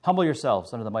 6, humble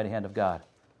yourselves under the mighty hand of God.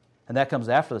 And that comes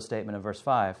after the statement in verse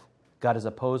 5, God is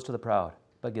opposed to the proud,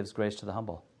 but gives grace to the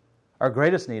humble. Our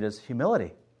greatest need is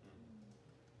humility,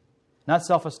 not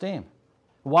self-esteem.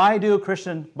 Why do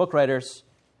Christian book writers,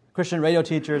 Christian radio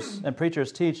teachers, and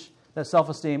preachers teach that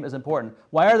self-esteem is important?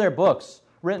 Why are there books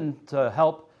written to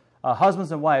help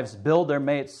husbands and wives build their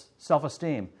mates'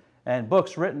 self-esteem, and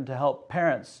books written to help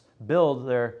parents build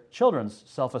their children's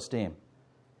self-esteem?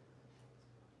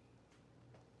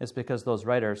 It's because those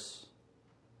writers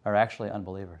are actually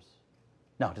unbelievers.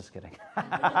 No, just kidding.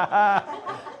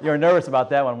 You were nervous about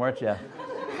that one, weren't you?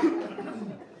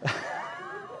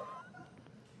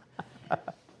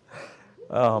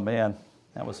 Oh, man,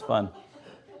 that was fun.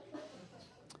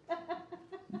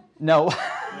 No.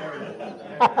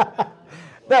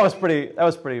 That was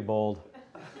pretty bold.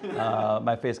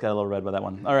 My face got a little red by that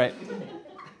one. All right.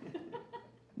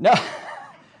 No,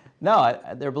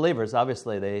 they're believers.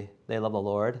 Obviously, they love the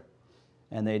Lord,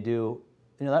 and they do.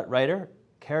 You know, that writer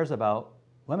cares about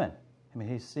women. I mean,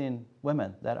 he's seen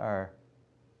women that are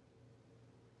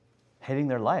hating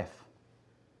their life,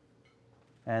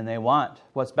 and they want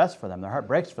what's best for them. Their heart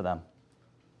breaks for them.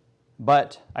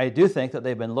 But I do think that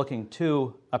they've been looking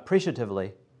too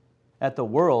appreciatively at the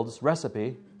world's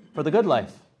recipe for the good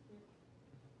life.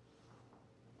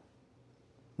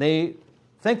 They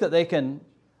think that they can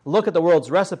look at the world's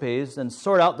recipes and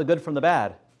sort out the good from the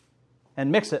bad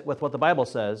and mix it with what the Bible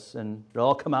says, and it'll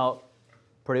all come out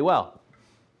pretty well.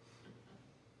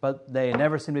 But they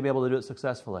never seem to be able to do it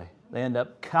successfully. They end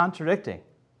up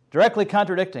directly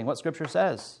contradicting what Scripture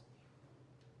says.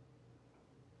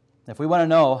 If we want to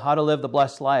know how to live the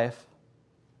blessed life,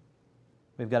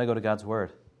 we've got to go to God's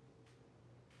Word.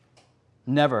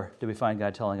 Never do we find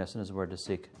God telling us in His Word to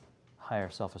seek higher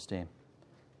self-esteem.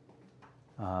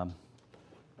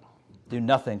 Do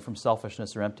nothing from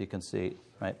selfishness or empty conceit,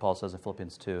 right? Paul says in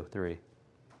Philippians 2:3.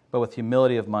 But with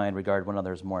humility of mind, regard one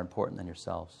another as more important than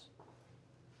yourselves.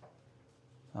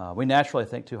 We naturally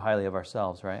think too highly of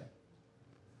ourselves, right?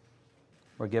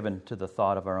 We're so given to the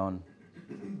thought of our own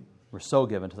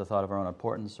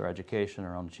importance, our education,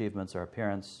 our own achievements, our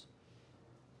appearance.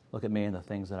 Look at me and the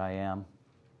things that I am,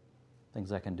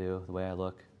 things I can do, the way I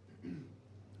look.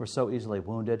 We're so easily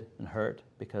wounded and hurt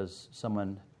because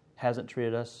someone hasn't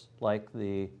treated us like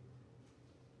they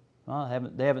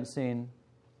haven't seen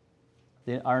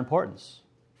our importance,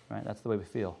 right? That's the way we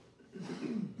feel.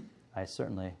 I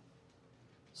certainly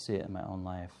see it in my own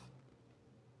life.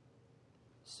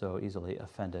 So easily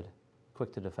offended,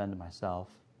 quick to defend myself,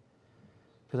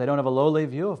 because I don't have a lowly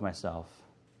view of myself.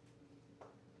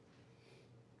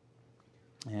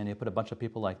 And you put a bunch of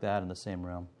people like that in the same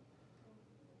room,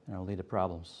 and it'll lead to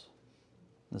problems.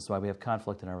 This is why we have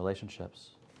conflict in our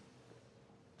relationships.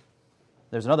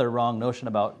 There's another wrong notion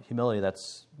about humility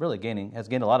that's really has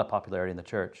gained a lot of popularity in the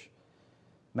church.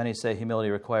 Many say humility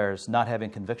requires not having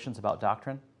convictions about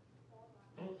doctrine.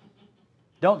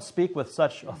 Don't speak with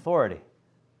such authority,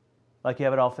 like you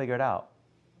have it all figured out.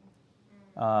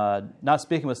 Not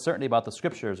speaking with certainty about the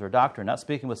scriptures or doctrine, not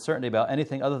speaking with certainty about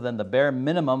anything other than the bare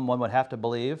minimum one would have to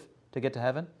believe to get to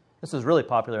heaven. This is really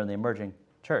popular in the emerging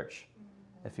church,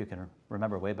 if you can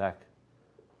remember way back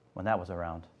when that was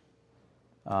around.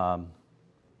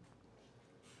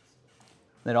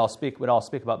 We'd all speak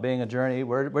about being a journey.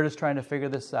 We're just trying to figure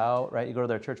this out, right? You go to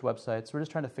their church websites. We're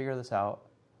just trying to figure this out.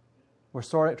 We're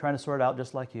trying to sort it out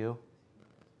just like you.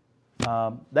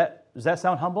 Does that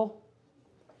sound humble?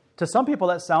 To some people,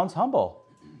 that sounds humble,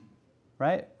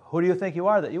 right? Who do you think you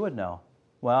are that you would know?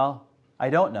 Well,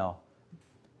 I don't know.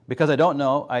 Because I don't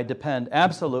know, I depend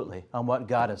absolutely on what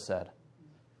God has said.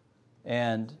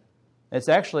 And it's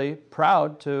actually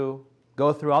proud to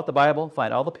go throughout the Bible,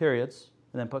 find all the periods,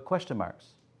 and then put question marks,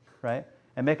 right?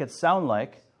 And make it sound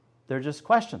like they're just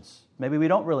questions. Maybe we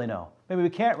don't really know. Maybe we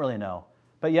can't really know.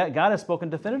 But yet God has spoken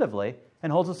definitively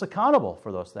and holds us accountable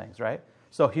for those things, right?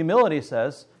 So humility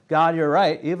says, God, you're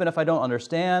right. Even if I don't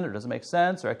understand or it doesn't make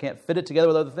sense or I can't fit it together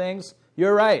with other things,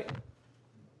 you're right.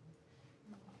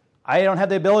 I don't have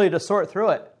the ability to sort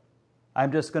through it.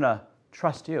 I'm just going to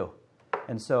trust you.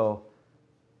 And so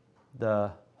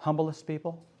the humblest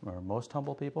people, or most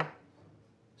humble people,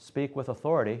 speak with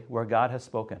authority where God has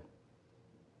spoken.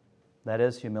 That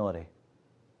is humility.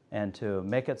 And to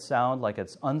make it sound like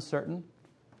it's uncertain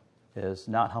is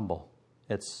not humble.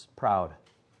 It's proud,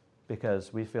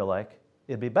 because we feel like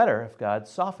it'd be better if God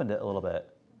softened it a little bit.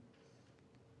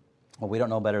 Well, we don't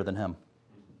know better than him.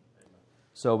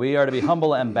 So we are to be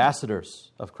humble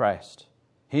ambassadors of Christ.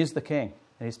 He's the king,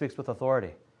 and he speaks with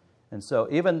authority. And so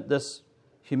even this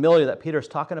humility that Peter's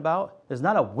talking about is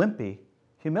not a wimpy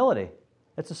humility.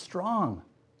 It's a strong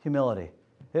humility.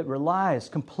 It relies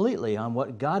completely on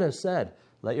what God has said.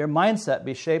 Let your mindset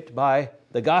be shaped by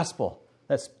the gospel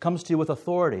that comes to you with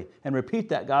authority, and repeat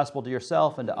that gospel to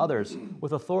yourself and to others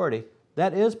with authority.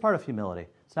 That is part of humility.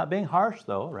 It's not being harsh,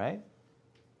 though, right?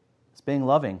 It's being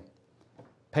loving,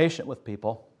 patient with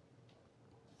people,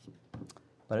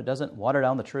 but it doesn't water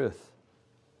down the truth.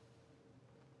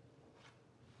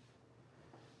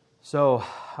 So,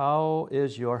 how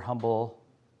is your humble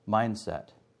mindset?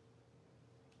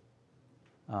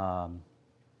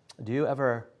 Do you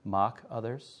ever mock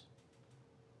others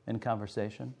in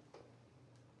conversation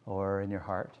or in your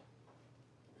heart,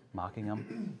 mocking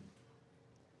them?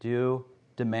 Do you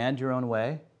demand your own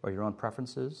way or your own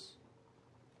preferences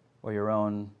or your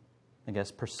own,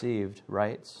 perceived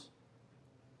rights?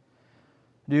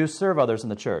 Do you serve others in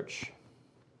the church?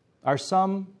 Do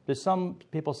some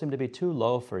people seem to be too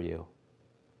low for you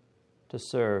to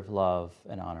serve, love,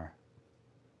 and honor?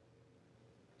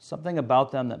 Something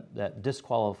about them that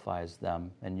disqualifies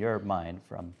them in your mind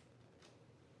from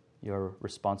your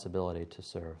responsibility to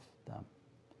serve them.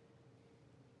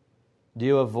 Do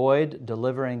you avoid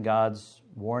delivering God's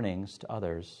warnings to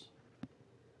others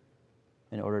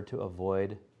in order to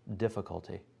avoid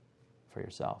difficulty for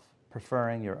yourself,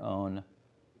 preferring your own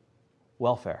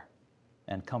welfare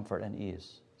and comfort and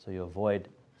ease, so you avoid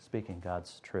speaking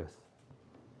God's truth,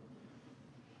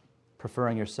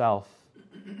 preferring yourself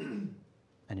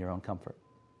and your own comfort?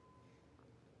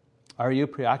 Are you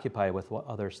preoccupied with what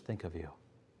others think of you?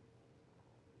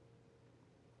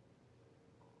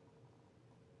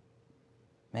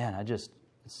 Man,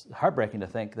 it's heartbreaking to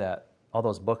think that all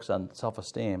those books on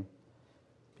self-esteem,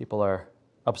 people are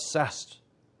obsessed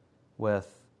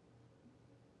with,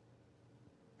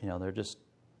 they're just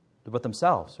with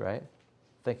themselves, right?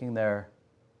 Thinking they're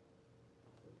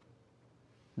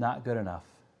not good enough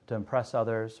to impress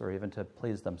others or even to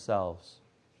please themselves.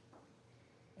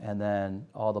 And then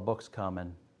all the books come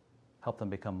and help them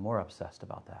become more obsessed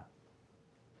about that.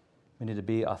 We need to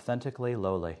be authentically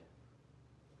lowly.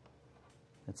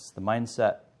 It's the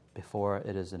mindset before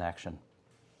it is in action.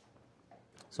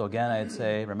 So again, I'd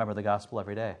say, remember the gospel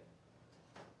every day.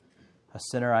 A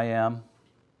sinner I am.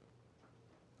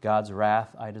 God's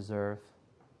wrath I deserve.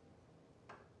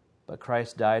 But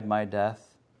Christ died my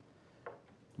death,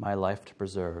 my life to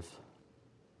preserve.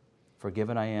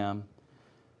 Forgiven I am,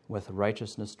 with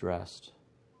righteousness dressed,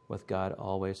 with God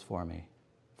always for me,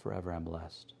 forever I'm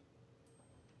blessed.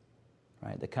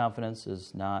 right? The confidence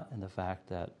is not in the fact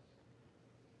that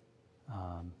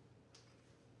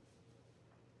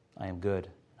I am good,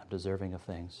 I'm deserving of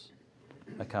things.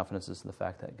 My confidence is in the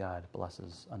fact that God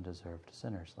blesses undeserved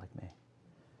sinners like me.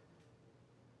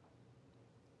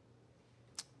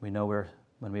 We know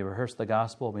when we rehearse the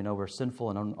gospel, we know we're sinful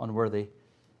and unworthy.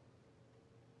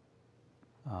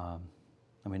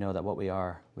 And we know that what we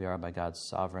are by God's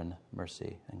sovereign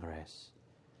mercy and grace.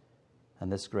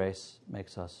 And this grace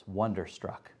makes us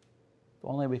wonderstruck. If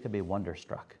only we could be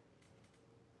wonderstruck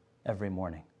every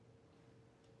morning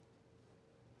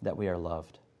that we are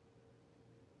loved.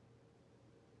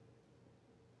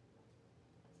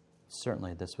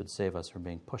 Certainly this would save us from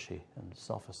being pushy and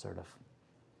self-assertive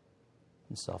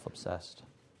and self-obsessed.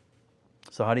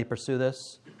 So how do you pursue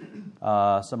this?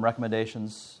 Some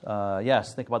recommendations.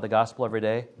 Yes, think about the gospel every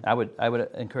day. I would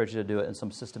encourage you to do it in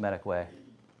some systematic way.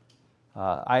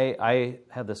 I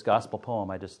have this gospel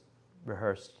poem I just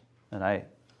rehearsed, and I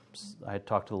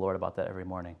talk to the Lord about that every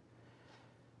morning,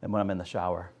 and when I'm in the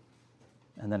shower,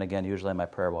 and then again usually in my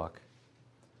prayer walk,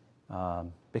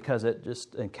 because it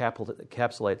just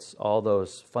encapsulates all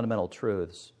those fundamental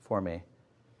truths for me,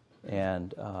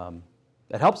 and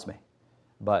it helps me.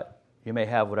 But you may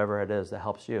have whatever it is that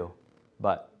helps you,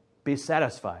 but be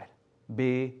satisfied.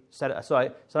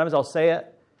 Sometimes I'll say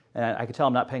it, and I can tell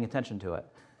I'm not paying attention to it.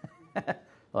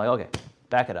 Like, okay,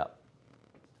 back it up.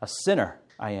 A sinner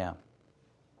I am.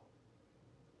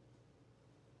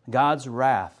 God's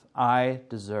wrath I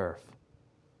deserve.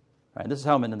 Right? This is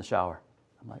how I'm in the shower.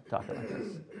 I'm like talking like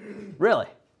this. Really?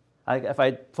 If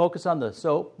I focus on the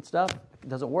soap and stuff, it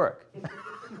doesn't work.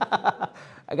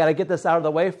 I got to get this out of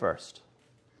the way first.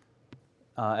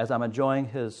 As I'm enjoying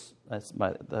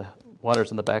the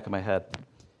water's in the back of my head,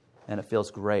 and it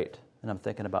feels great. And I'm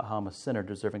thinking about how I'm a sinner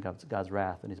deserving God's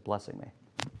wrath, and He's blessing me.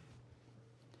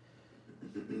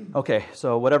 Okay,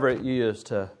 so whatever you use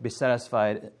to be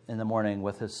satisfied in the morning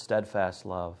with His steadfast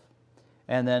love.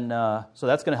 And then, so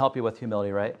that's going to help you with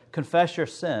humility, right? Confess your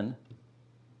sin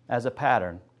as a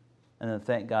pattern, and then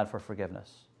thank God for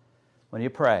forgiveness. When you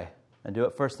pray, and do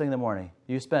it first thing in the morning,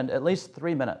 you spend at least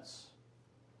 3 minutes.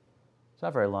 It's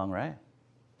not very long, right?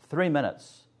 3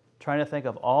 minutes trying to think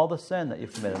of all the sin that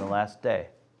you've committed in the last day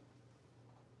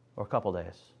or a couple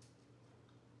days.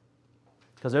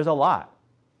 Because there's a lot.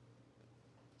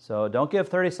 So don't give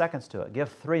 30 seconds to it. Give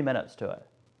 3 minutes to it.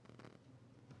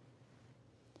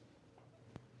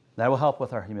 That will help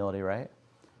with our humility, right?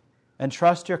 And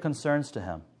trust your concerns to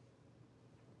Him,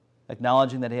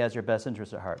 acknowledging that He has your best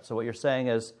interest at heart. So what you're saying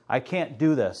is, I can't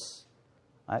do this.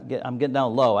 I'm getting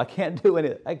down low. I can't do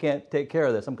anything. I can't take care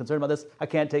of this. I'm concerned about this. I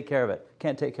can't take care of it.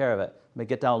 Can't take care of it. Let me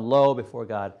get down low before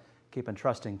God, keep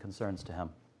entrusting concerns to Him.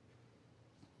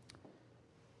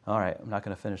 All right, I'm not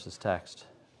going to finish this text.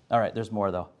 All right, there's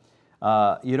more, though.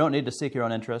 You don't need to seek your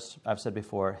own interests. I've said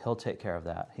before, He'll take care of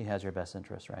that. He has your best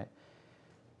interests, right?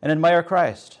 And admire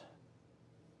Christ.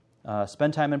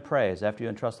 Spend time in praise. After you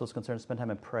entrust those concerns, spend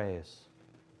time in praise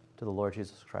to the Lord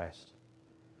Jesus Christ.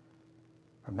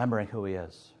 Remembering who He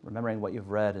is. Remembering what you've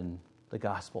read in the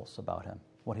Gospels about Him.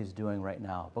 What He's doing right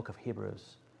now. Book of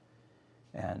Hebrews.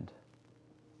 And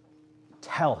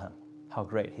tell Him how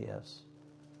great He is.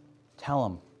 Tell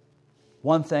Him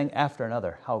one thing after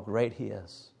another how great He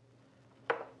is.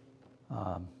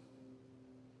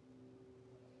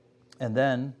 And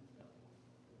then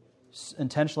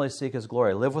intentionally seek His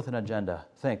glory. Live with an agenda.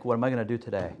 Think, what am I going to do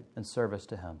today in service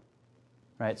to Him?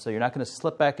 Right? So you're not going to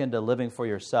slip back into living for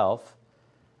yourself.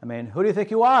 I mean, who do you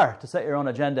think you are to set your own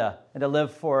agenda and to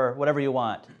live for whatever you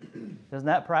want? Isn't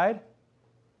that pride?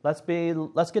 Let's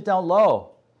get down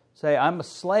low. Say, I'm a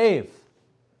slave.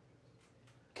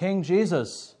 King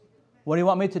Jesus, what do you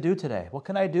want me to do today? What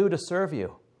can I do to serve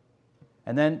you?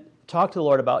 And then talk to the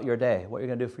Lord about your day, what you're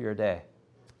going to do for your day.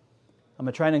 I'm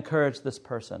going to try and encourage this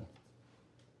person.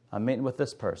 I'm meeting with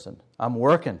this person. I'm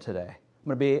working today. I'm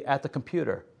going to be at the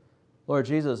computer. Lord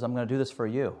Jesus, I'm going to do this for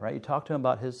you, right? You talk to Him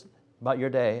about your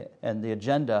day and the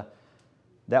agenda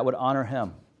that would honor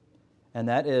Him. And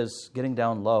that is getting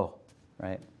down low,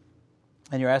 right?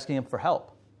 And you're asking Him for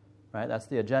help, right? That's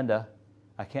the agenda.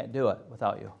 I can't do it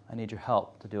without you. I need your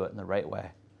help to do it in the right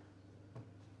way.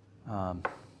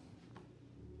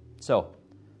 So,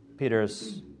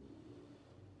 this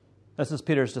is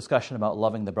Peter's discussion about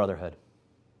loving the brotherhood.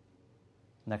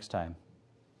 Next time,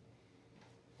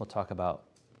 we'll talk about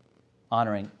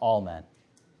honoring all men,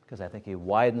 because I think he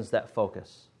widens that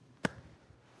focus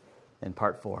in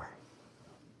part 4.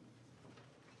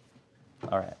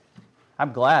 All right.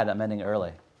 I'm glad I'm ending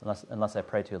early, unless I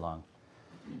pray too long.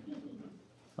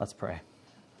 Let's pray.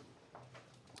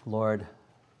 Lord,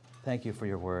 thank you for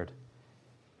your word.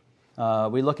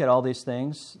 We look at all these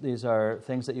things. These are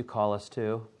things that you call us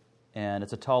to, and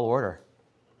it's a tall order.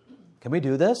 Can we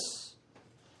do this?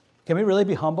 Can we really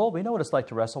be humble? We know what it's like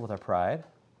to wrestle with our pride.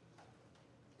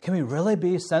 Can we really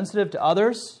be sensitive to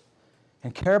others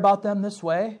and care about them this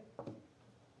way?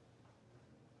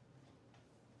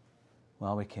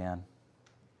 Well, we can,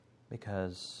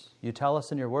 because you tell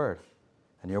us in your word,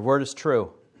 and your word is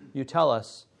true. You tell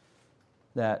us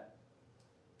that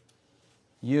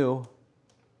you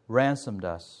ransomed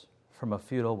us from a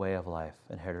feudal way of life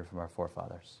inherited from our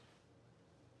forefathers.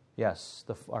 Yes,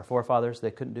 our forefathers,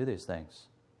 they couldn't do these things.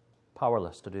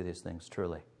 Powerless to do these things,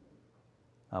 truly,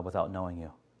 without knowing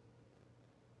you.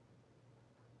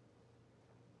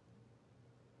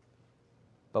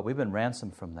 But we've been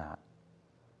ransomed from that.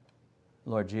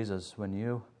 Lord Jesus, when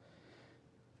you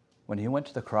went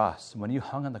to the cross, when you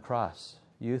hung on the cross,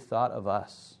 you thought of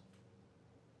us.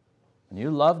 And you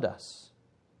loved us.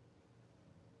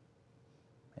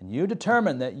 And you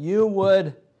determined that you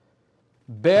would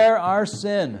bear our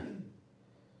sin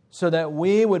so that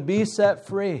we would be set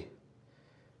free.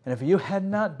 And if you had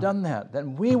not done that,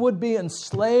 then we would be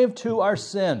enslaved to our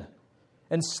sin,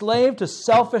 enslaved to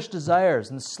selfish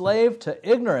desires, enslaved to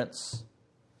ignorance.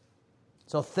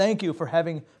 So thank you for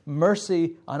having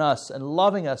mercy on us and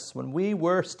loving us when we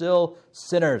were still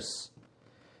sinners.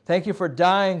 Thank you for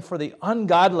dying for the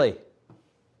ungodly.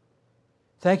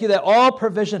 Thank you that all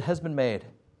provision has been made.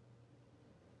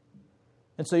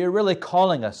 And so you're really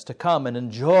calling us to come and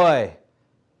enjoy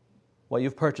what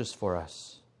you've purchased for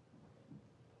us.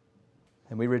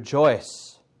 And we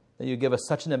rejoice that you give us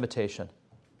such an invitation.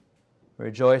 We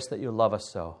rejoice that you love us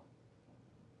so.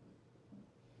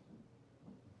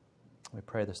 We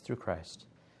pray this through Christ.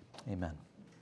 Amen.